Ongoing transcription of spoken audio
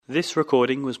This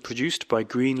recording was produced by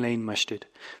Green Lane Masjid.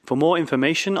 For more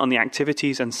information on the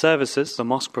activities and services the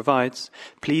mosque provides,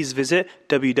 please visit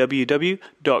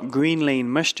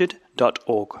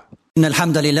www.greenlanemasjid.org. إن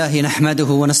الحمد لله نحمده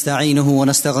ونستعينه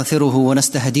ونستغفره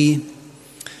ونستهديه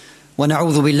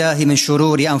ونعوذ بالله من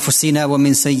شرور أنفسنا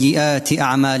ومن سيئات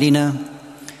أعمالنا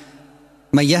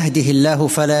من يهده الله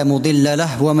فلا مضل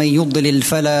له ومن يضلل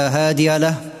فلا هادي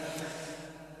له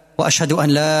وأشهد أن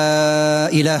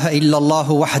لا إله إلا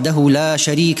الله وحده لا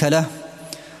شريك له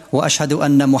وأشهد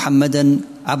أن محمدًا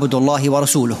عبد الله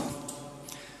ورسوله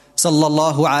صلى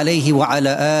الله عليه وعلى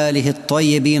آله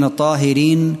الطيبين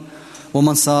الطاهرين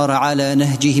ومن صار على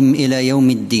نهجهم إلى يوم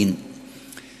الدين.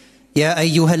 يا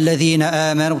أيها الذين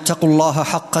آمنوا اتقوا الله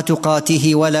حق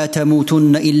تقاته ولا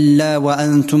تموتن إلا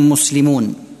وأنتم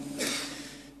مسلمون.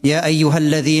 يا أيها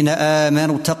الذين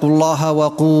آمنوا اتقوا الله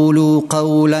وقولوا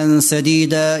قولا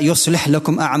سديدا يصلح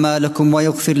لكم أعمالكم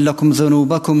ويغفر لكم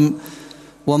ذنوبكم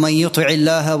ومن يطع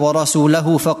الله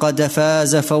ورسوله فقد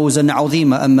فاز فوزا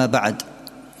عظيما. أما بعد،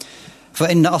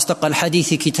 فإن أصدق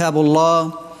الحديث كتاب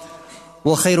الله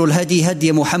وخير الهدي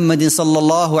هدي محمد صلى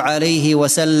الله عليه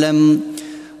وسلم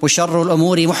وشر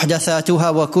الأمور محدثاتها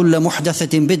وكل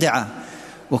محدثة بدعة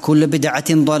وكل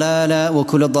بدعة ضلالة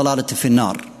وكل ضلالة في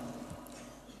النار.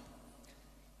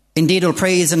 Indeed, all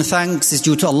praise and thanks is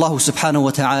due to Allah subhanahu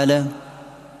wa ta'ala.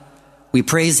 We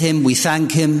praise Him, we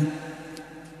thank Him.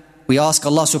 We ask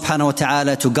Allah subhanahu wa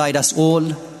ta'ala to guide us all.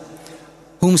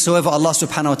 Whomsoever Allah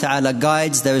subhanahu wa ta'ala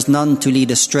guides, there is none to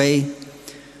lead astray.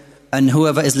 And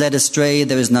whoever is led astray,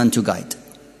 there is none to guide.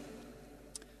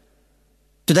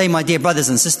 Today, my dear brothers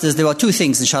and sisters, there are two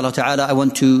things, inshallah ta'ala, I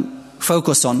want to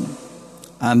focus on.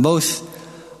 And both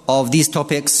of these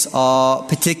topics are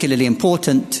particularly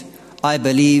important, I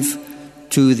believe,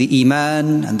 to the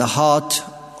iman and the heart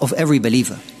of every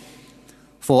believer.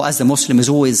 For as the Muslim is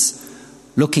always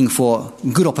looking for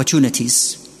good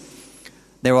opportunities,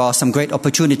 there are some great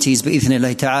opportunities,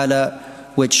 bi'idhnillahi ta'ala,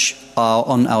 which are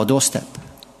on our doorstep.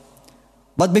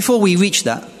 But before we reach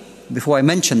that, before I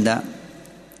mention that,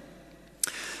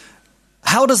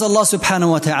 how does Allah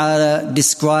subhanahu wa ta'ala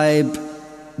describe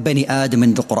Bani Adam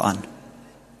in the Quran?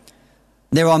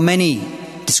 There are many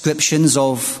descriptions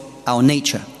of our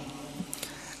nature.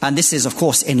 And this is, of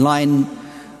course, in line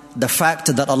the fact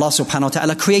that Allah subhanahu wa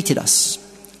ta'ala created us.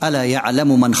 أَلَا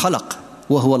يَعْلَمُ مَنْ خَلَقَ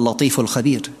وَهُوَ اللَّطِيفُ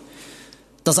الْخَبِيرُ.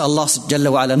 Does Allah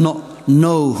Jalla wa Ala not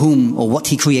know whom or what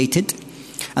He created?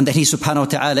 And that He subhanahu wa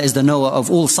ta'ala is the knower of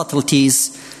all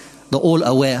subtleties, the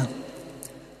all-aware.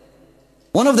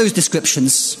 One of those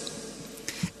descriptions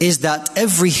is that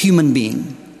every human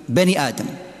being, Bani Adam,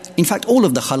 in fact all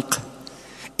of the khalq,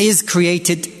 is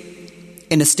created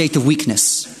in a state of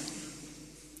weakness.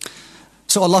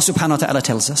 So Allah subhanahu wa ta'ala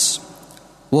tells us,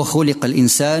 وَخُلِقَ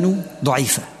الْإِنسَانُ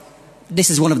ضَعِيفًا. This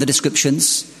is one of the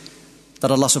descriptions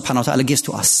that Allah subhanahu wa ta'ala gives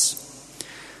to us.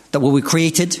 That we were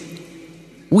created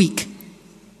weak.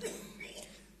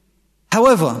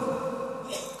 However,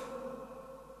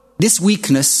 this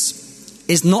weakness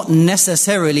is not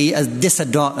necessarily a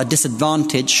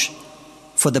disadvantage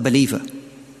for the believer.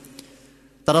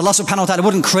 That Allah subhanahu wa ta'ala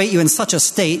wouldn't create you in such a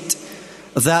state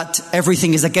that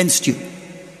everything is against you,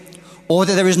 or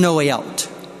that there is no way out.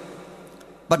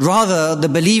 But rather, the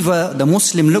believer, the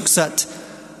Muslim, looks at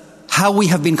how we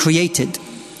have been created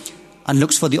and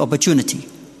looks for the opportunity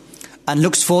and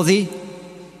looks for the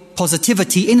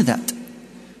positivity in that.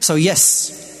 So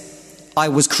yes, I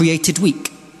was created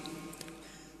weak.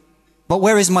 But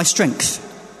where is my strength?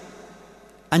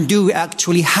 And do we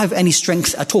actually have any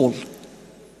strength at all?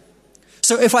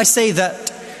 So if I say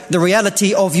that the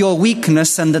reality of your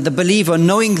weakness and that the believer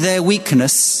knowing their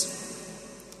weakness,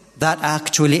 that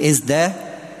actually is their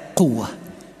quwwah,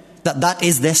 that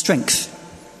is their strength,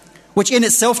 which in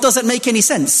itself doesn't make any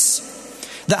sense.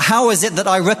 That how is it that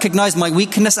I recognize my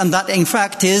weakness and that in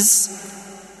fact is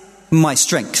my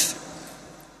strength?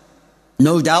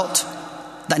 No doubt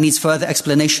that needs further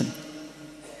explanation.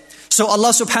 So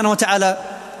Allah subhanahu wa ta'ala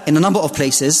in a number of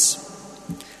places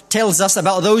tells us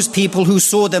about those people who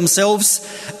saw themselves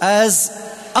as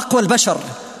aqwa al-bashar,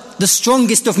 the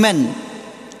strongest of men,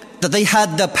 that they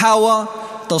had the power,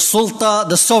 the sulta,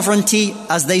 the sovereignty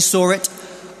as they saw it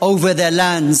over their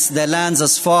lands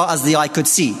as far as the eye could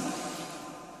see.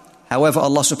 However,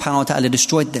 Allah subhanahu wa ta'ala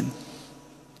destroyed them.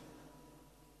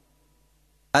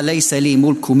 أَلَيْسَ لِي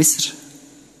مُلْكُ مِصْرٍ.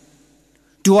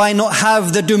 Do I not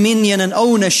have the dominion and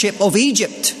ownership of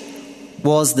Egypt?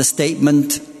 Was the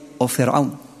statement of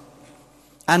Fir'aun.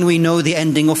 And we know the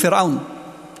ending of Fir'aun.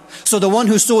 So the one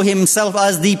who saw himself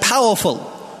as the powerful,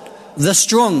 the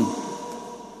strong,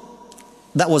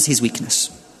 that was his weakness.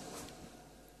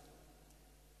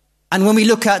 And when we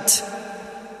look at,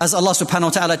 as Allah subhanahu wa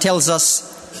ta'ala tells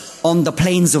us, on the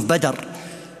plains of Badr,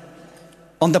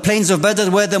 on the plains of Badr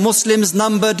where the Muslims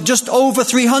numbered just over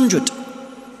 300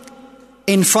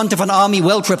 in front of an army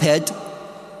well prepared,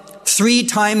 3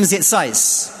 times its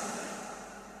size.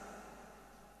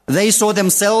 They saw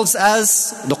themselves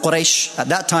as the Quraysh at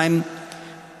that time.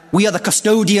 We are the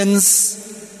custodians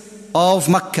of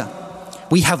Mecca.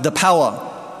 We have the power.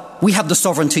 We have the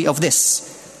sovereignty of this.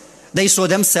 They saw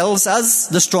themselves as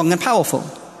the strong and powerful.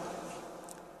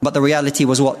 But the reality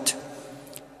was what?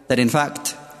 That in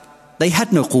fact, they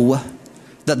had no quwwah.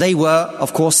 That they were,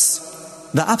 of course,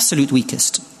 the absolute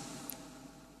weakest.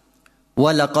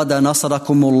 وَلَقَدْ نَصَرَكُمُ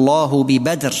اللَّهُ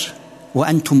بِبَدْرٍ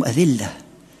وَأَنْتُمْ أَذِلَّةٌ.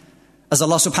 As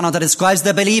Allah subhanahu wa ta'ala describes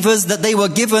the believers, that they were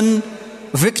given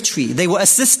victory. They were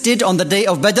assisted on the day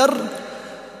of Badr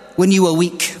when you were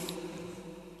weak,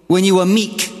 when you were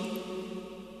meek.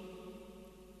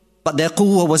 But their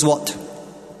quwwah was what?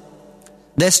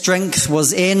 Their strength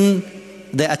was in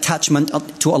their attachment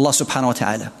to Allah subhanahu wa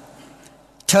ta'ala.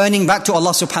 Turning back to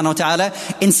Allah subhanahu wa ta'ala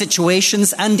in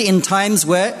situations and in times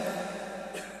where,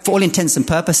 for all intents and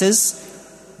purposes,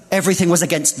 everything was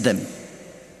against them.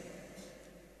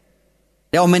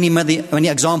 There are many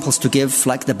examples to give,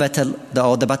 like the battle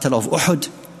of Uhud,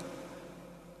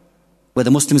 where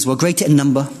the Muslims were greater in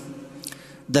number.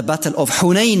 The battle of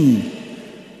Hunayn,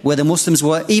 where the Muslims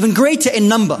were even greater in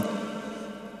number,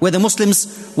 where the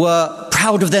Muslims were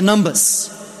proud of their numbers.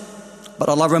 But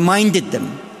Allah reminded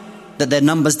them that their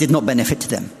numbers did not benefit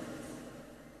them.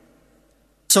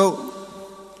 So,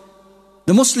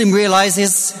 the Muslim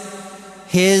realizes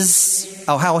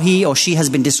how he or she has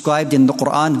been described in the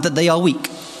Quran, that they are weak.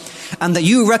 And that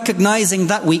you recognizing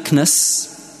that weakness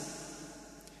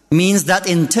means that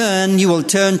in turn you will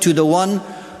turn to the one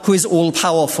who is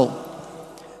all-powerful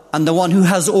and the one who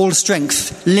has all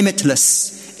strength,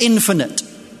 limitless, infinite.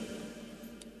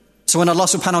 So when Allah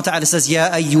subhanahu wa ta'ala says,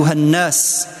 Ya ayyuhan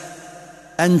nas,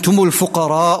 antumul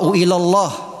fuqara'u ila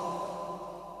Allah,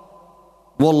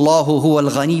 wallahu huwal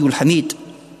ghaniyyul hamid.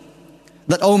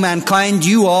 That, O mankind,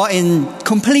 you are in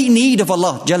complete need of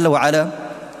Allah Jalla wa Ala.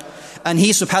 And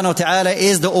He subhanahu wa ta'ala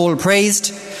is the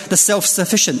all-praised, the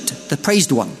self-sufficient, the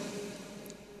praised one.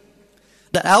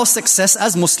 That our success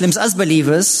as Muslims, as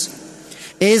believers,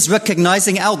 is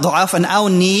recognizing our du'af and our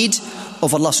need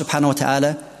of Allah subhanahu wa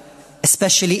ta'ala,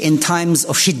 especially in times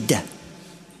of shiddah,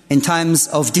 in times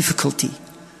of difficulty.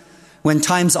 When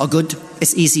times are good,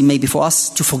 it's easy maybe for us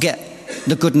to forget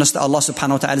the goodness that Allah subhanahu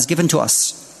wa ta'ala has given to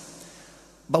us.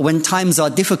 But when times are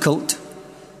difficult,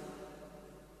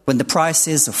 when the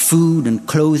prices of food and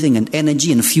clothing and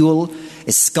energy and fuel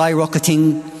is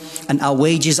skyrocketing and our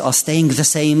wages are staying the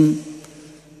same,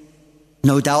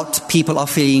 no doubt people are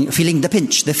feeling the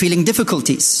pinch, they're feeling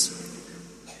difficulties.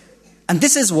 And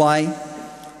this is why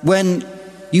when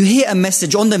you hear a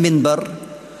message on the minbar,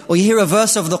 or you hear a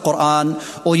verse of the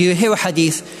Quran, or you hear a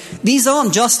hadith, these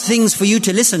aren't just things for you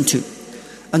to listen to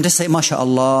and just say,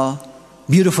 MashaAllah,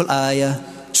 beautiful ayah,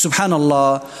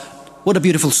 Subhanallah, what a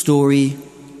beautiful story.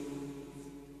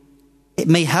 It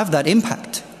may have that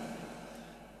impact.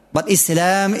 But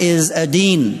Islam is a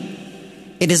deen.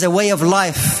 It is a way of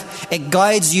life. It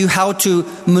guides you how to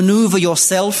maneuver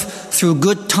yourself through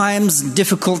good times,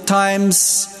 difficult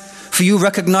times, for you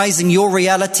recognizing your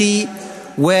reality,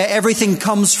 where everything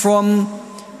comes from.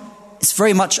 It's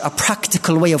very much a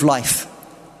practical way of life.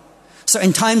 So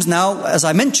in times now, as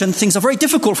I mentioned, things are very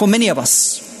difficult for many of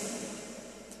us.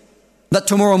 That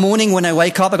tomorrow morning when I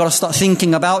wake up, I've got to start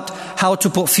thinking about how to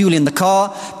put fuel in the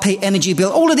car, pay energy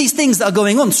bill, all of these things that are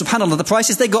going on. SubhanAllah, the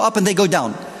prices, they go up and they go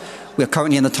down. We are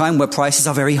currently in a time where prices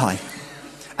are very high.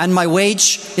 And my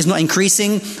wage is not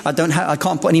increasing. I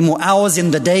can't put any more hours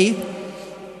in the day.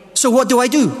 So what do I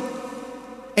do?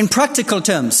 In practical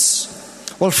terms,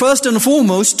 well, first and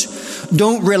foremost,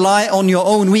 don't rely on your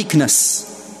own weakness.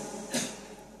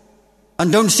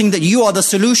 And don't think that you are the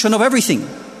solution of everything.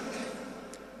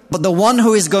 But the one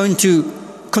who is going to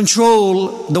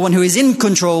control, the one who is in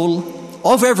control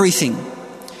of everything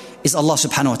is Allah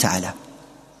subhanahu wa ta'ala.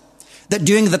 That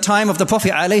during the time of the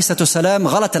Prophet alayhi salatu wasalam,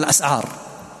 ghalat al-as'ar.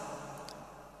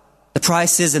 The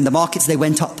prices in the markets, they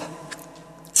went up.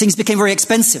 Things became very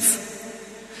expensive.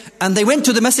 And they went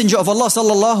to the Messenger of Allah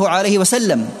sallallahu alayhi wa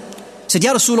sallam. Said,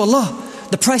 Ya Rasulullah,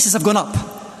 the prices have gone up.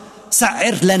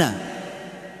 Sa'ir lana.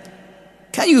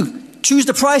 Can you choose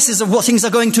the prices of what things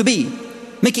are going to be?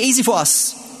 Make it easy for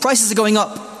us. Prices are going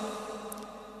up.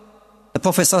 The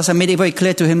Prophet ﷺ made it very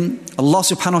clear to him, Allah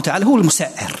subhanahu wa ta'ala, huwal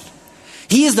musa'ir.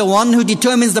 He is the one who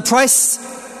determines the price,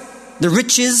 the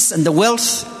riches and the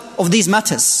wealth of these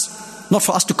matters. Not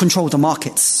for us to control the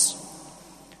markets.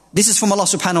 This is from Allah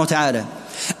subhanahu wa ta'ala.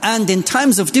 And in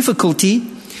times of difficulty,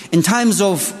 in times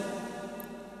of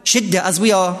shiddah, as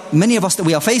many of us that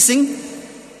we are facing,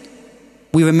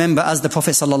 we remember, as the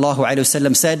Prophet sallallahu alaihi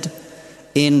wasallam said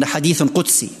in the Hadith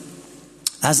al-Qudsi,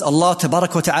 as Allah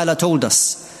tabarak wa ta'ala told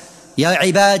us, Ya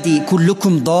ibadi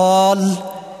kullukum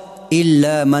dal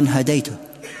illa man hadaytu.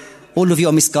 All of you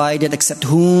are misguided except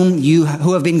who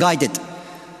have been guided.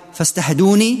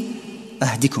 Fastahduni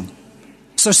ahdikum.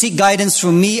 So seek guidance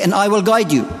from me and I will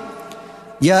guide you.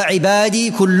 Ya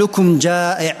ibadi kullukum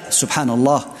ja'i'.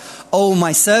 Subhanallah. Oh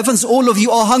my servants, all of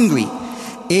you are hungry.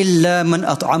 Illa man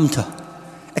at'amta.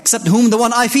 Except whom? The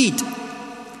one I feed.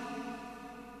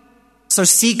 So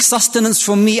seek sustenance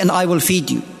from me and I will feed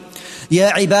you.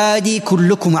 Ya ibadi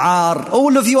kullukum 'ar.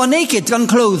 All of you are naked,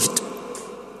 unclothed.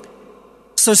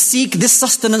 So seek this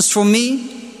sustenance from me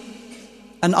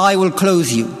and I will clothe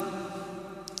you.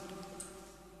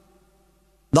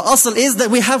 The asl is that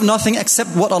we have nothing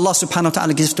except what Allah subhanahu wa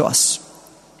ta'ala gives to us.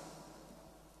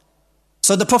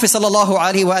 So the Prophet sallallahu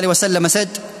alaihi wasallam said,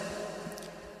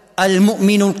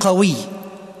 Al-mu'minu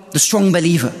al-qawi, the strong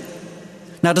believer.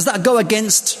 Now does that go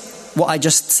against what I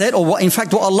just said, or what in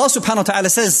fact what Allah subhanahu wa ta'ala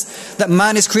says, that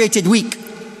man is created weak?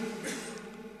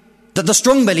 That the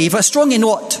strong believer, strong in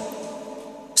what?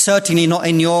 Certainly not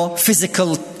in your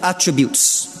physical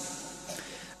attributes.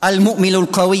 Al-mu'minu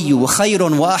al-qawiyyu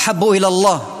khayrun wa ahabbu ila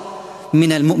Allah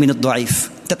min al-mu'min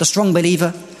al-da'if. That the strong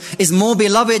believer is more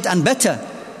beloved and better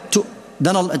to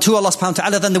Allah subhanahu wa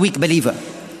ta'ala than the weak believer.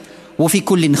 Wa fi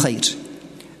kullin khayr.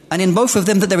 And in both of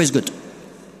them that there is good.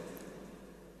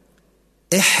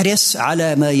 Ihris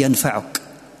ala ma yanfa'uk.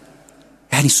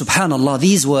 Yani subhanallah,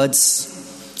 these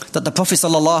words that the Prophet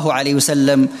sallallahu alayhi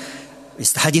wasallam,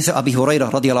 it's the hadith of Abi Hurairah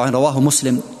radiyallahu anhu, rawahu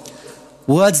Muslim,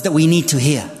 words that we need to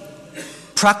hear.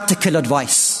 Practical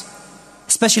advice,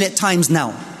 especially at times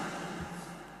now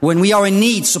when we are in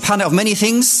need, subhanahu, of many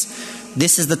things.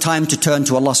 This is the time to turn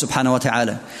to Allah subhanahu wa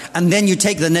ta'ala, and then you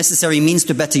take the necessary means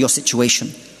to better your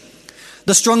situation.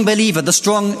 The strong believer, the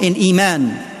strong in iman.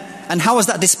 And how is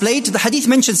that displayed? The hadith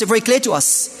mentions it very clear to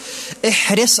us.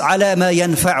 Ihris ala ma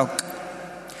yanfa'uk.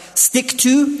 Stick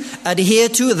to, adhere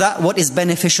to that what is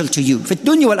beneficial to you. Fi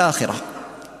dunya wal akhirah.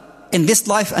 In this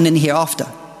life and in hereafter.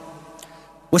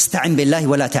 وَاسْتَعِنْ بِاللَّهِ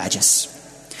وَلَا تَعْجَزْ.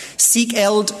 Seek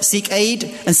aid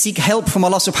and seek help from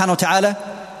Allah subhanahu wa ta'ala,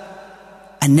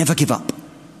 and never give up.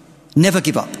 Never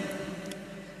give up.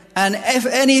 And if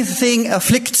anything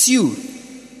afflicts you,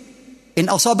 in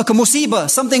asabaka musibah,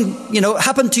 something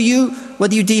happened to you,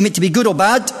 whether you deem it to be good or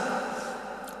bad,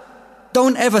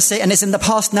 don't ever say, and it's in the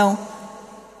past now,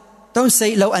 don't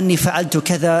say لو أني فعلت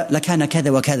كذا لكان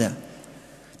كذا وكذا.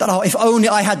 That, oh, if only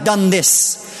I had done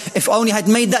this, if only I had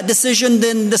made that decision,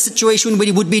 then the situation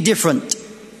would be different.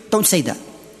 Don't say that.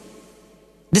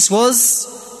 This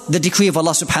was the decree of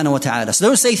Allah subhanahu wa ta'ala. So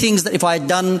don't say things that if I had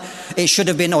done, it should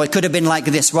have been, or it could have been like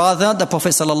this. Rather, the Prophet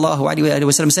sallallahu alaihi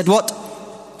wasallam said what?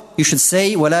 You should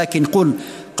say, وَلَكِنْ قُلْ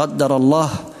قَدَّرَ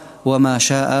اللَّهُ وَمَا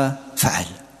شَاءَ فَعَلْ.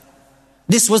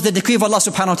 This was the decree of Allah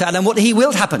subhanahu wa ta'ala, and what He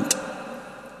willed happened.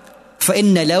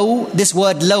 فَإِنَّ لَوْ, this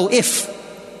word low, if,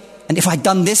 and if I'd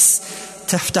done this,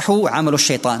 تَفْتَحُ عَمَلُ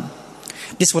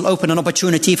الشَّيْطَانِ. This will open an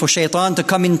opportunity for shaitan to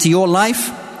come into your life,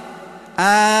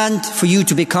 and for you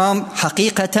to become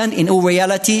haqiqatan, in all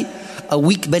reality, a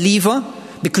weak believer,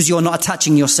 because you're not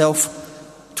attaching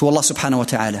yourself to Allah subhanahu wa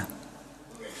ta'ala.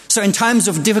 So in times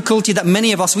of difficulty that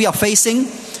many of us we are facing,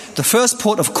 the first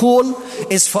port of call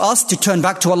is for us to turn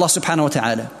back to Allah subhanahu wa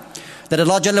ta'ala. That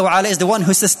Allah Jalla wa Ala is the one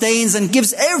who sustains and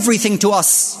gives everything to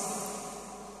us.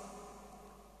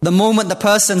 The moment the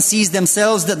person sees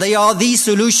themselves that they are the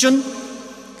solution,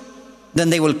 then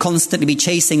they will constantly be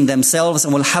chasing themselves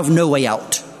and will have no way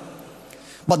out.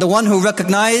 But the one who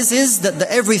recognizes that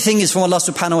everything is from Allah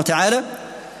subhanahu wa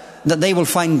ta'ala, that they will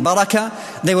find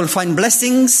barakah, they will find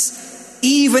blessings,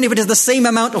 even if it is the same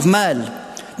amount of mal,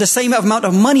 the same amount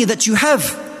of money that you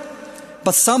have.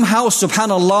 But somehow,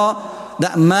 subhanallah,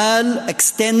 that mal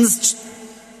extends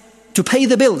to pay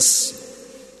the bills.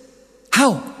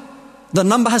 How? The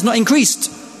number has not increased.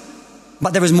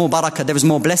 But there is more barakah, there is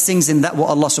more blessings in that what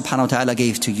Allah subhanahu wa ta'ala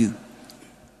gave to you.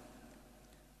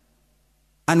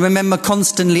 And remember,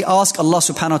 constantly ask Allah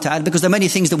subhanahu wa ta'ala, because there are many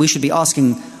things that we should be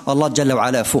asking Allah Jalla wa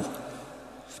Ala for.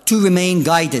 To remain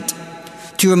guided,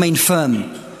 to remain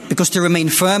firm. Because to remain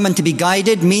firm and to be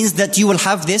guided means that you will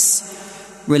have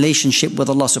this relationship with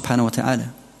Allah subhanahu wa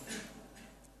ta'ala.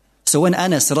 So when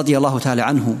Anas radiallahu ta'ala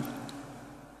anhu,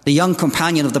 the young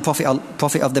companion of the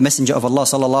Prophet of the Messenger of Allah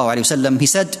sallallahu alayhi wa sallam, he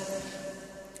said,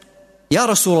 Ya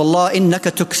Rasulullah,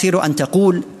 innaka tukthiru an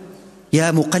taqul,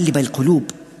 Ya muqallib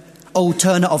al-qulub, O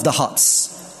turner of the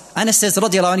hearts. Anas says,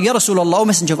 radiallahu anhu, Ya Rasulullah, O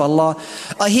Messenger of Allah,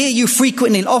 I hear you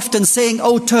frequently and often saying,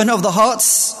 O turner of the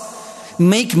hearts,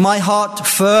 make my heart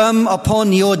firm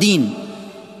upon your deen.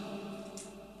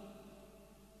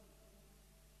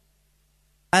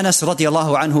 Anas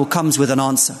radiallahu anhu comes with an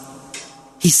answer.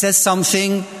 He says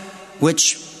something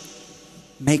which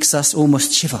makes us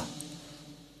almost shiver.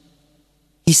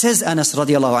 He says, Anas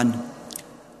radiallahu anhu,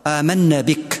 آمنا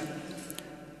بك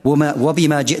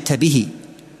وبما جئت به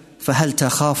فهل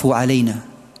تخاف علينا.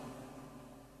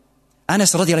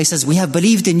 Anas radiallahu anhu says, we have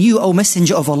believed in you, O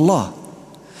Messenger of Allah,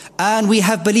 and we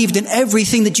have believed in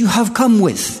everything that you have come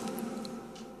with.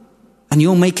 And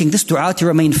you're making this dua to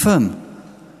remain firm.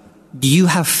 Do you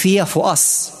have fear for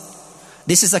us?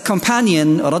 This is a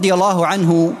companion radiallahu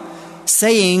anhu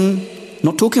saying,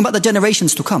 not talking about the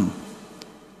generations to come.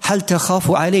 هل تخاف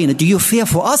علينا? Do you fear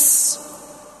for us?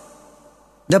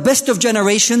 The best of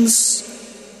generations.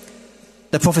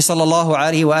 The Prophet sallallahu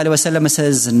alaihi wasallam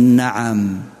says,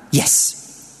 Na'am. Yes.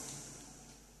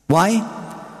 Why?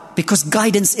 Because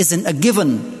guidance isn't a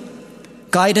given.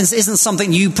 Guidance isn't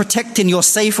something you protect in your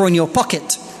safe or in your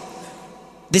pocket.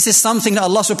 This is something that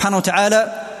Allah subhanahu wa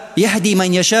ta'ala yahdi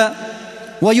man yasha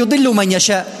wa yudillu man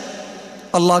yasha.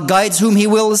 Allah guides whom He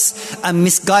wills and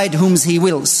misguide whom He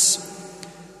wills.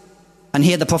 And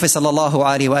here the Prophet sallallahu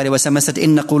alaihi wasallam said,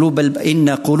 Inna qulub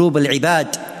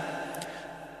al-ibad,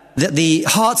 that the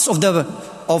hearts of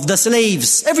the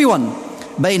slaves, everyone,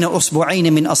 bayna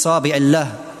usbu'ayn min asabi'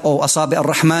 Allah, or asabi'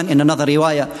 ar-Rahman in another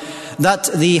riwayah, that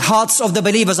the hearts of the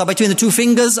believers are between the two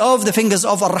fingers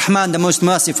of ar-Rahman, the most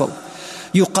merciful.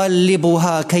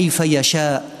 يُقَلِّبُهَا كَيْفَ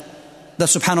يَشَاءُ. That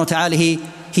subhanahu wa ta'ala,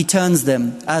 He turns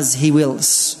them as He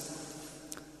wills.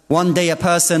 One day a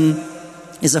person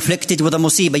is afflicted with a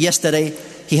musibah. Yesterday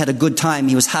he had a good time,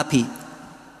 he was happy,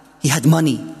 he had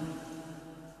money.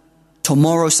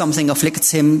 Tomorrow something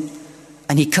afflicts him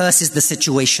and he curses the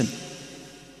situation.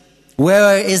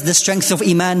 Where is the strength of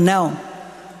iman now?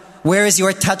 Where is your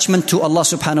attachment to Allah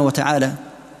subhanahu wa ta'ala?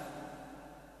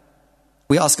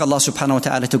 We ask Allah subhanahu wa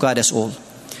ta'ala to guide us all.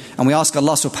 And we ask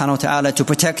Allah subhanahu wa ta'ala to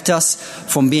protect us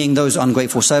from being those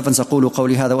ungrateful servants. أقول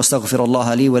قولي هذا واستغفر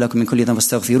الله لي ولكم من كل ذنب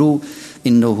فاستغفروه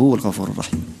إنه هو الغفور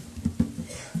الرحيم.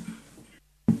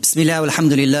 بسم الله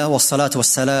والحمد لله والصلاة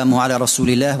والسلام على رسول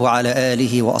الله وعلى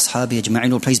آله وأصحابه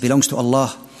أجمعين. All praise belongs to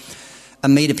Allah.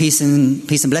 And may the peace and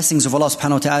blessings of Allah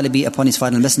subhanahu wa ta'ala be upon His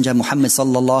final messenger Muhammad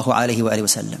sallallahu alayhi wa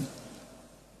sallam.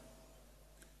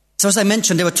 So as I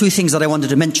mentioned, there were two things that I wanted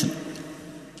to mention.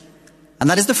 And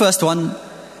that is the first one,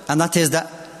 and that is that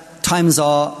times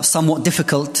are somewhat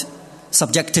difficult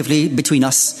subjectively between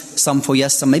us, some for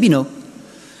yes, some maybe no.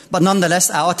 But nonetheless,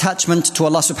 our attachment to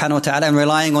Allah subhanahu wa ta'ala and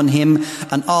relying on Him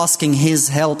and asking His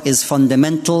help is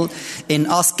fundamental in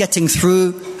us getting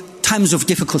through times of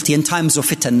difficulty and times of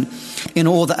fitan in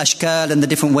all the ashkal and the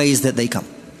different ways that they come.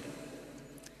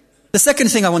 The second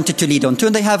thing I wanted to lead on to,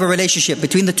 and they have a relationship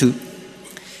between the two,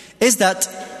 is that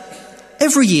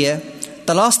every year,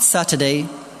 the last Saturday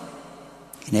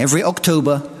in every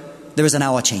October, there is an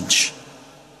hour change.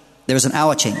 There is an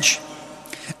hour change.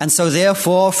 And so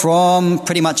therefore, from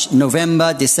pretty much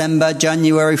November, December,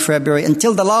 January, February,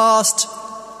 until the last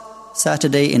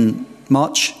Saturday in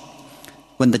March,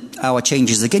 when the hour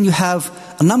changes again, you have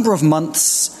a number of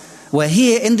months where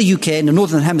here in the UK, in the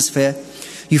Northern Hemisphere,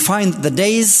 you find the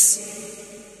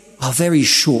days are very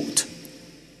short.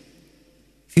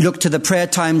 If you look to the prayer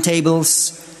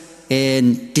timetables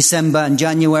in December and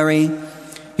January,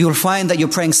 you'll find that you're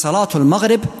praying Salatul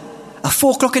Maghrib at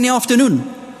 4 o'clock in the afternoon,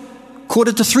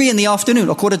 2:45 in the afternoon,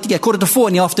 or quarter to 4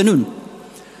 in the afternoon.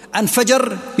 And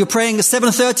Fajr, you're praying at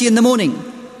 7:30 in the morning.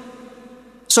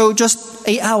 So just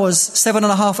 8 hours,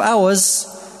 7.5 hours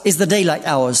is the daylight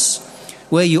hours,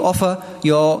 where you offer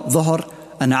your Dhuhr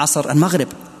and Asr and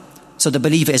Maghrib. So the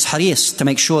believer is haris to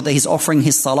make sure that he's offering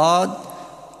his Salat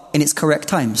in its correct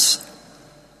times.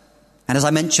 And as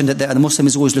I mentioned, that the Muslim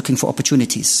is always looking for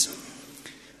opportunities.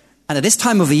 And at this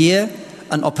time of the year,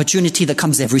 an opportunity that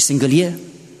comes every single year.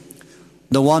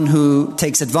 The one who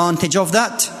takes advantage of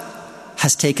that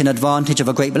has taken advantage of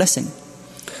a great blessing.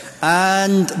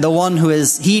 And the one who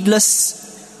is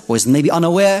heedless or is maybe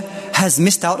unaware has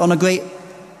missed out on a great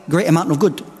amount of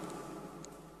good.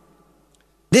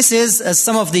 This is, as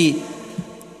some of the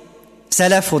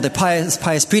Salaf or the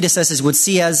pious predecessors would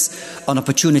see, as an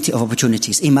opportunity of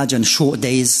opportunities. Imagine short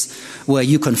days where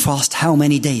you can fast how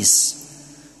many days?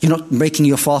 You're not breaking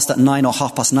your fast at 9 or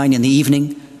 9:30 in the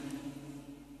evening.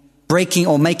 Breaking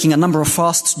or making a number of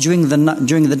fasts during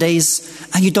the days,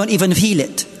 and you don't even feel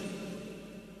it.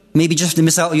 Maybe just to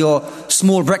miss out your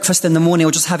small breakfast in the morning,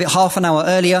 or just have it half an hour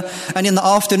earlier, and in the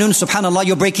afternoon, subhanallah,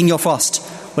 you're breaking your fast.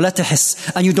 ولا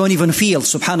تحس, and you don't even feel,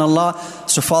 subhanallah.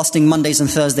 So fasting Mondays and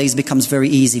Thursdays becomes very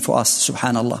easy for us,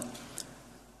 subhanallah.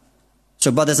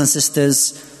 So brothers and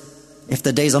sisters, if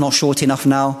the days are not short enough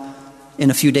now, in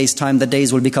a few days' time the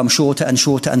days will become shorter and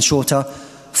shorter and shorter.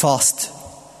 Fast.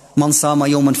 Man sama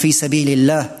yawman fi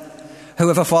sabilillah.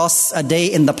 Whoever fasts a day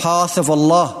in the path of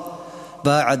Allah,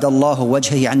 ba'ad Allahu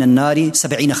wajhihi 'an an-nari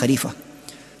 70 kharifa.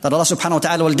 That Allah subhanahu wa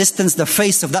ta'ala will distance the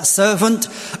face of that servant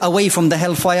away from the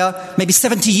hellfire, maybe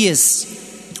 70 years.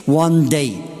 One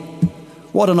day.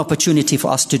 What an opportunity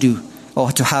for us to do,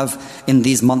 or to have in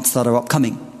these months that are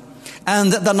upcoming.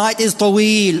 And that the night is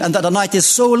taweel, and that the night is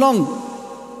so long.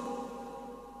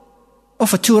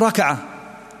 Offer 2 rak'ah,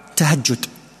 tahajjud.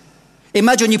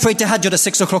 Imagine you pray tahajjud at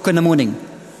 6 o'clock in the morning.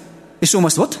 It's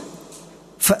almost what?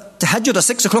 Tahajjud at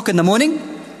 6 o'clock in the morning?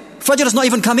 Fajr has not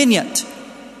even come in yet.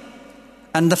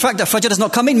 And the fact that Fajr has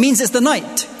not come in means it's the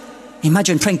night.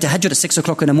 Imagine praying tahajjud at 6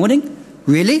 o'clock in the morning.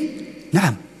 Really?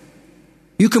 Naam.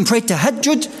 You can pray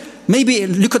tahajjud. Maybe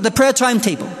look at the prayer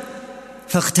timetable.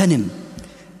 فَاغْتَنِمْ.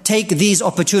 Take these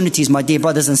opportunities, my dear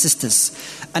brothers and sisters,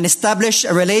 and establish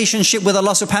a relationship with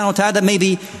Allah subhanahu wa ta'ala that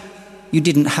maybe you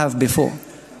didn't have before.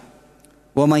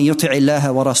 وَمَنْ يُطِعِ اللَّهَ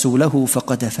وَرَسُولَهُ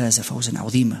فَقَدْ فَازَ فَوْزًا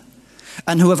عَظِيمًا.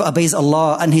 And whoever obeys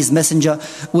Allah and His Messenger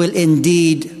will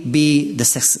indeed be the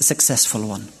successful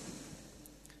one.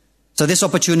 So this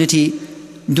opportunity,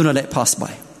 do not let it pass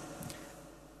by.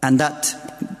 And that,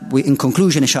 in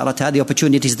conclusion, inshallah ta'ala, the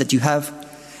opportunities that you have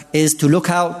is to look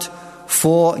out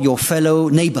for your fellow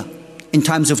neighbor in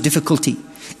times of difficulty.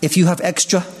 If you have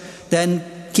extra, then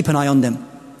keep an eye on them.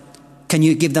 Can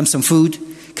you give them some food?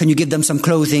 Can you give them some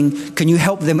clothing? Can you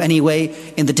help them anyway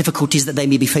in the difficulties that they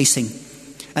may be facing?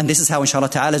 And this is how, inshallah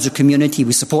ta'ala, as a community,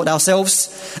 we support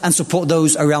ourselves and support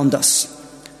those around us.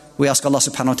 We ask Allah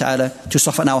subhanahu wa ta'ala to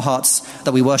soften our hearts,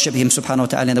 that we worship Him subhanahu wa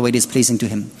ta'ala in the way that is pleasing to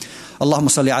Him. اللهم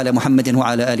صل على محمد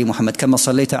وعلى آل محمد كما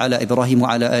صليت على إبراهيم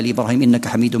وعلى آل إبراهيم إنك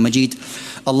حميد مجيد.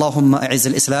 اللهم أعز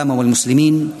الإسلام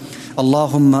والمسلمين.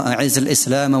 اللهم أعز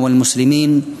الإسلام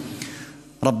والمسلمين.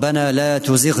 ربنا لا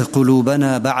تزغ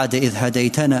قلوبنا بعد إذ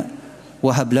هديتنا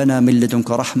وهب لنا من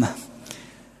لدنك رحمة.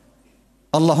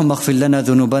 اللهم اغفر لنا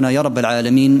ذنوبنا يا رب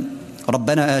العالمين.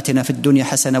 ربنا آتنا في الدنيا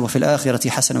حسنة وفي الآخرة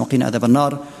حسنة وقنا عذاب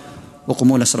النار.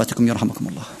 وقوموا إلى صلاتكم يرحمكم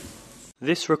الله.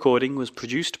 This recording was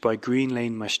produced by Green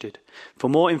Lane Masjid. For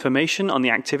more information on the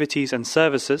activities and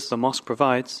services the mosque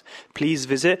provides, please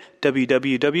visit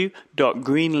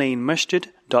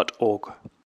www.greenlanemasjid.org.